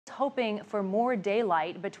hoping for more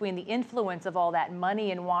daylight between the influence of all that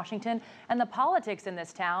money in Washington and the politics in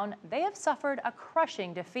this town. They have suffered a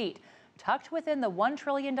crushing defeat. Tucked within the $1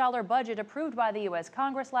 trillion budget approved by the U.S.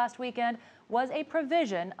 Congress last weekend was a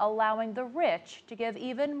provision allowing the rich to give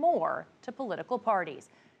even more to political parties.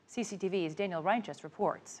 CCTV's Daniel Reinches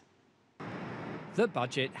reports. The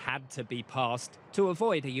budget had to be passed to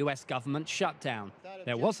avoid a U.S. government shutdown.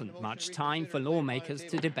 There wasn't much time for lawmakers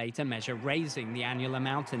to debate a measure raising the annual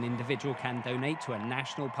amount an individual can donate to a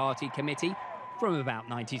national party committee from about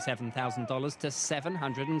 $97,000 to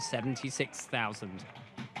 $776,000.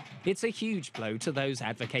 It's a huge blow to those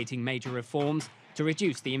advocating major reforms to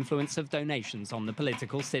reduce the influence of donations on the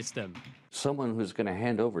political system. Someone who's going to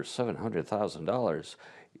hand over $700,000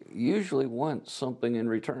 usually wants something in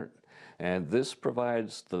return. And this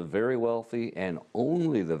provides the very wealthy, and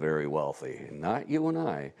only the very wealthy, not you and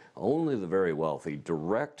I, only the very wealthy,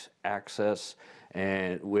 direct access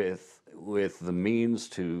and with the means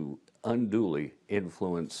to unduly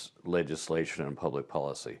influence legislation and public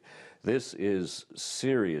policy. This is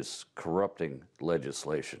serious corrupting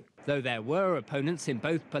legislation. Though there were opponents in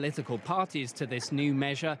both political parties to this new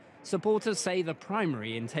measure, supporters say the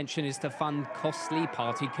primary intention is to fund costly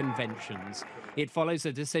party conventions. It follows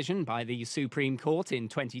a decision by the Supreme Court in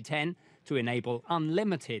 2010 to enable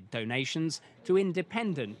unlimited donations to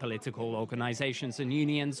independent political organizations and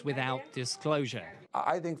unions without disclosure.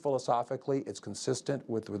 I think philosophically it's consistent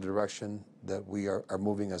with the direction that we are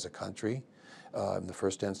moving as a country. In the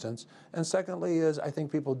first instance. And secondly is I think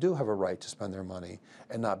people do have a right to spend their money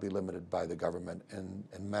and not be limited by the government in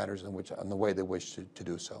matters in the way they wish to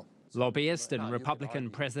do so. Lobbyist and Republican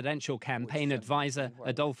presidential campaign advisor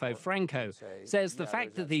Adolfo Franco says the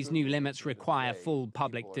fact that these new limits require full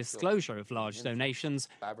public disclosure of large donations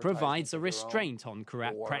provides a restraint on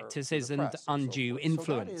corrupt practices and undue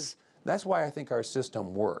influence. That's why I think our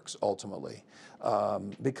system works, ultimately,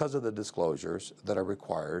 because of the disclosures that are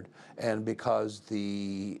required and because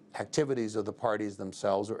the activities of the parties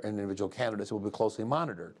themselves or individual candidates will be closely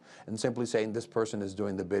monitored, and simply saying this person is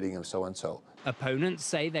doing the bidding of so-and-so. Opponents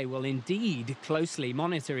say they will indeed closely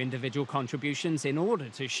monitor individual contributions in order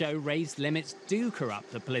to show raised limits do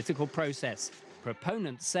corrupt the political process.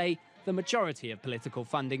 Proponents say the majority of political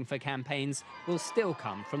funding for campaigns will still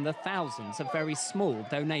come from the thousands of very small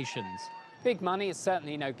donations. Big money is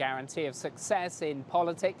certainly no guarantee of success in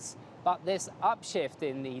politics, but this upshift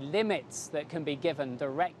in the limits that can be given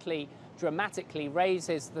directly dramatically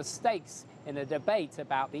raises the stakes in a debate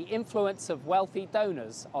about the influence of wealthy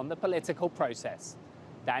donors on the political process.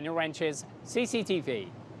 Daniel Reinches, CCTV,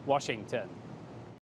 Washington.